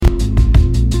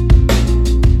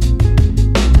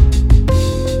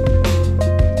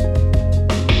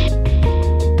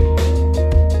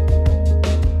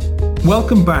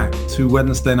Welcome back to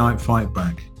Wednesday Night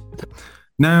Fightback.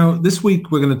 Now, this week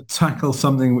we're going to tackle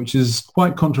something which is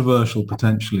quite controversial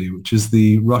potentially, which is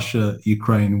the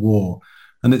Russia-Ukraine war.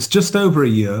 And it's just over a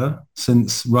year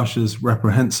since Russia's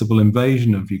reprehensible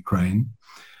invasion of Ukraine.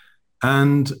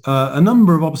 And a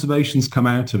number of observations come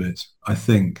out of it, I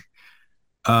think,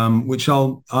 which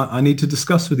I need to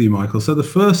discuss with you, Michael. So the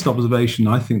first observation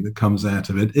I think that comes out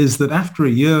of it is that after a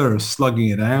year of slugging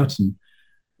it out and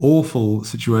awful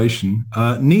situation,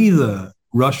 neither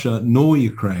Russia nor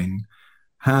Ukraine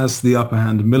has the upper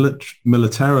hand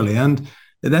militarily, and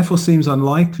it therefore seems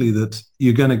unlikely that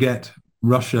you're going to get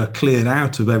Russia cleared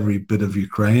out of every bit of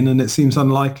Ukraine, and it seems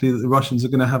unlikely that the Russians are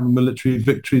going to have a military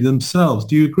victory themselves.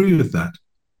 Do you agree with that?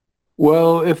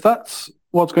 Well, if that's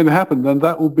what's going to happen, then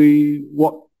that will be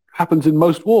what happens in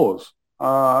most wars.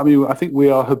 I think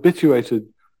we are habituated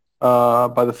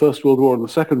by the First World War and the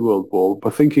Second World War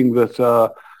by thinking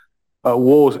that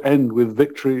wars end with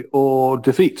victory or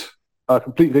defeat,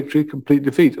 complete victory, complete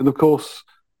defeat. And of course,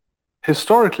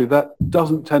 historically, that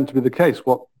doesn't tend to be the case.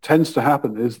 What tends to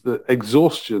happen is that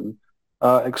exhaustion,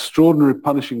 extraordinary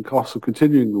punishing costs of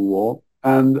continuing the war,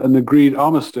 and an agreed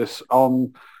armistice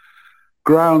on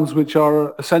grounds which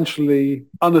are essentially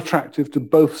unattractive to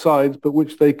both sides, but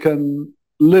which they can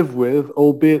live with,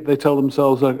 albeit they tell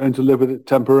themselves they're going to live with it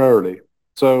temporarily.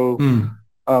 So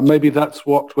maybe that's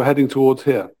what we're heading towards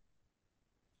here.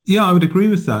 Yeah, I would agree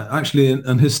with that. Actually,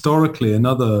 and historically,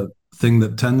 another thing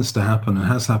that tends to happen and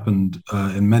has happened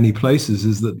in many places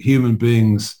is that human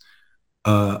beings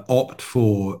opt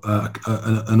for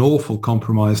an awful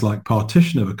compromise like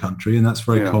partition of a country, and that's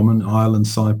very common. Ireland,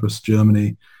 Cyprus,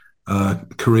 Germany,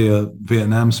 Korea,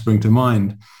 Vietnam spring to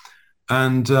mind.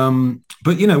 And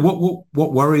but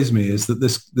what worries me is that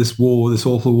this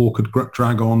awful war could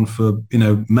drag on for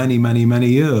many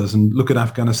years. And look at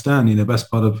Afghanistan.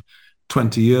 Best part of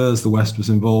 20 years the West was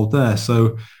involved there.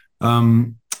 So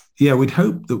we'd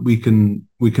hope that we can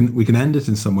end it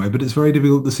in some way, but it's very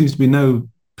difficult. There seems to be no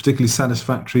particularly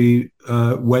satisfactory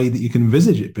way that you can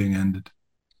envisage it being ended.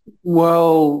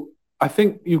 Well, I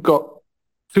think you've got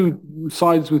two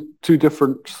sides with two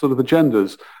different sort of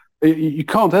agendas. You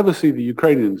can't ever see the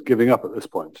Ukrainians giving up at this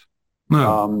point.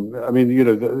 No.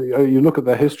 You look at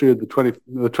the history of the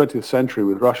 20th century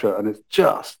with Russia, and it's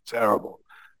just terrible.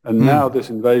 And now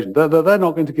this invasion, they're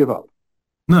not going to give up.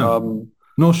 No,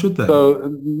 nor should they.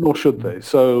 Nor should they.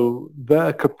 So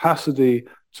their capacity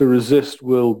to resist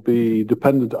will be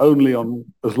dependent only on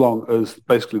as long as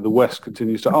basically the West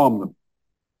continues to arm them.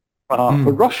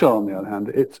 For Russia, on the other hand,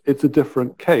 it's a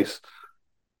different case.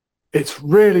 It's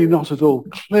really not at all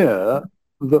clear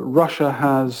that Russia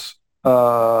has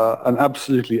an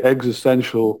absolutely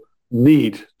existential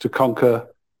need to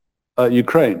conquer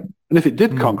Ukraine. And if it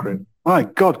did conquer it, my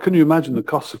God, can you imagine the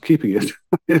costs of keeping it?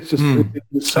 It's just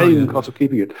insane cost of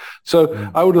keeping it. So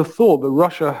I would have thought that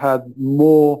Russia had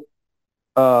more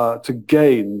to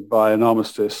gain by an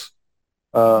armistice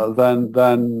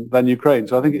than Ukraine.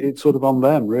 So I think it's sort of on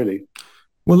them, really.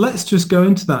 Well, let's just go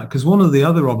into that, because one of the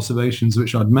other observations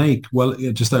which I'd make,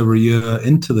 just over a year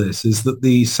into this, is that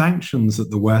the sanctions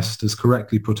that the West has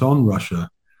correctly put on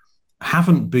Russia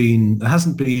hasn't been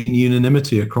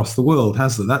unanimity across the world,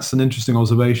 has there? That's an interesting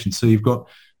observation. So you've got,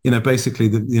 basically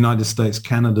the United States,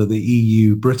 Canada, the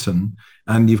EU, Britain,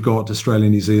 and you've got Australia,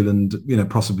 New Zealand,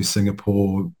 possibly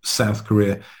Singapore, South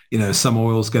Korea, some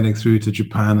oil's getting through to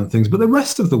Japan and things. But the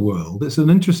rest of the world, it's an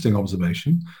interesting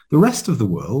observation. The rest of the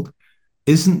world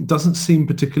doesn't seem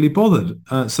particularly bothered.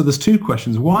 So there's two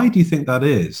questions. Why do you think that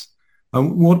is?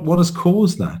 What has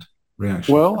caused that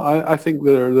reaction? Well, I think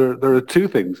there are two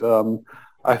things.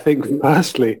 I think,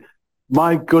 firstly,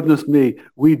 my goodness me,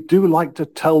 we do like to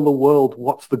tell the world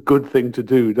what's the good thing to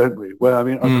do, don't we?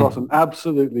 Across an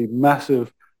absolutely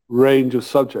massive range of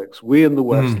subjects, we in the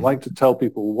West like to tell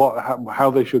people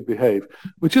how they should behave,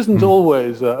 which isn't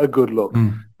always a good look.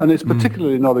 And it's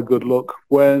particularly not a good look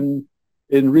when,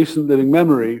 in recent living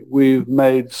memory, we've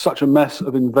made such a mess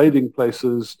of invading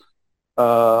places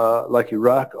like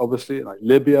Iraq, obviously, like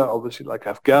Libya, obviously, like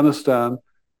Afghanistan.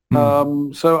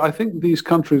 So I think these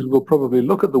countries will probably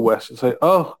look at the West and say,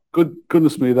 oh,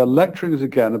 goodness me, they're lecturing us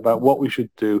again about what we should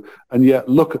do, and yet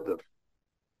look at them.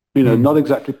 Not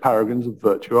exactly paragons of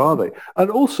virtue, are they? And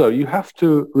also, you have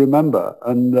to remember,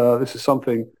 and this is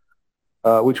something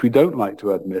which we don't like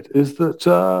to admit, is that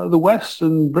the West,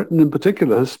 and Britain in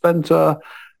particular, has spent the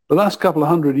last couple of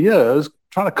 100 years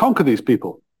trying to conquer these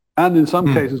people, and in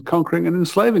some cases conquering and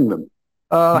enslaving them.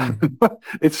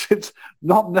 It's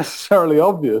not necessarily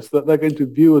obvious that they're going to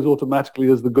view us automatically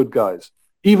as the good guys,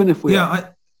 even if we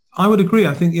are. I would agree.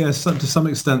 I think, yes, to some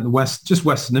extent, the just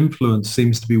Western influence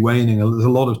seems to be waning. There's a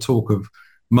lot of talk of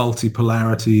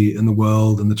multipolarity in the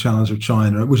world and the challenge of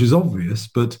China, which is obvious.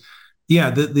 But yeah,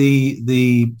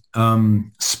 the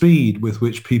speed with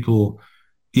which people,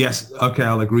 yes, okay,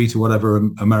 I'll agree to whatever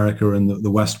America and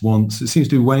the West wants. It seems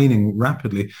to be waning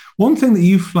rapidly. One thing that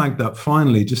you flagged up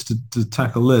finally, just to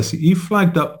tackle this, you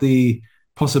flagged up the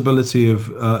possibility of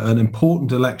an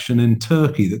important election in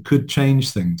Turkey that could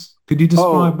change things. Could you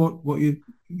describe Oh, what you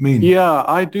mean? yeah,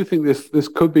 I do think this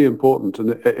could be important, and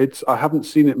it's I haven't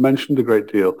seen it mentioned a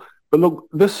great deal. But look,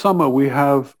 this summer we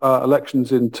have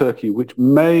elections in Turkey, which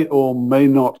may or may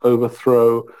not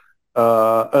overthrow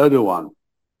Erdogan.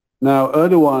 Now,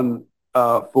 Erdogan,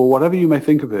 for whatever you may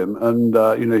think of him, and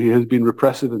he has been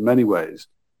repressive in many ways,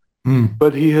 Mm,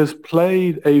 but he has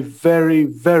played a very,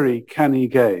 very canny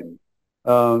game,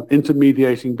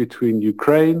 intermediating between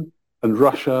Ukraine and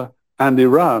Russia and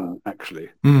Iran, actually,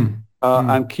 mm,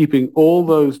 and mm, keeping all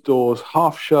those doors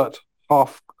half shut,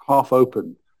 half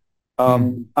open.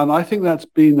 mm, And I think that's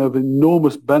been of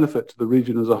enormous benefit to the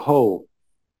region as a whole.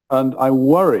 And I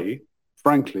worry,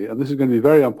 frankly, and this is going to be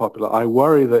very unpopular, I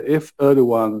worry that if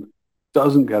Erdogan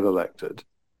doesn't get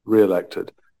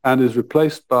re-elected, and is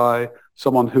replaced by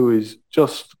someone who is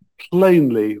just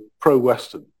plainly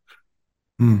pro-Western,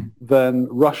 mm. then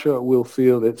Russia will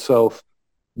feel itself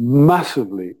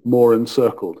massively more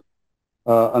encircled.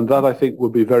 And that, I think,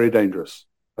 would be very dangerous.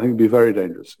 I think it would be very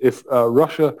dangerous. If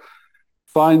Russia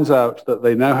finds out that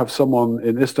they now have someone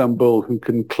in Istanbul who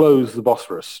can close the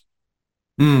Bosphorus,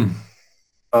 Mm.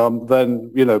 then,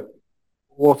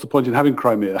 what's the point in having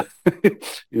Crimea?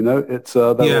 It's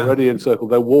they're Yeah. already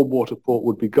encircled. Their warm water port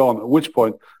would be gone, at which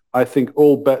point I think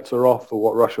all bets are off for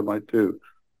what Russia might do.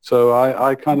 So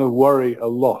I kind of worry a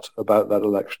lot about that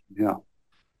election. Yeah.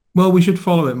 Well, we should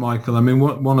follow it, Michael. I mean,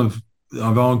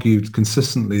 I've argued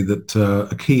consistently that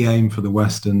a key aim for the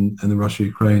West in the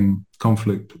Russia-Ukraine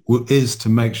conflict is to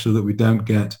make sure that we don't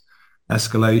get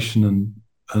escalation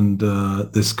and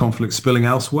this conflict spilling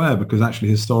elsewhere, because actually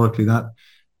historically that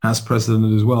has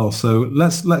precedent as well. So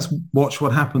let's watch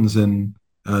what happens in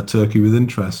Turkey with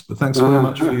interest. But thanks very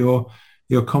much for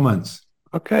your comments.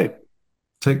 Okay.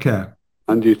 Take care.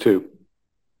 And you too.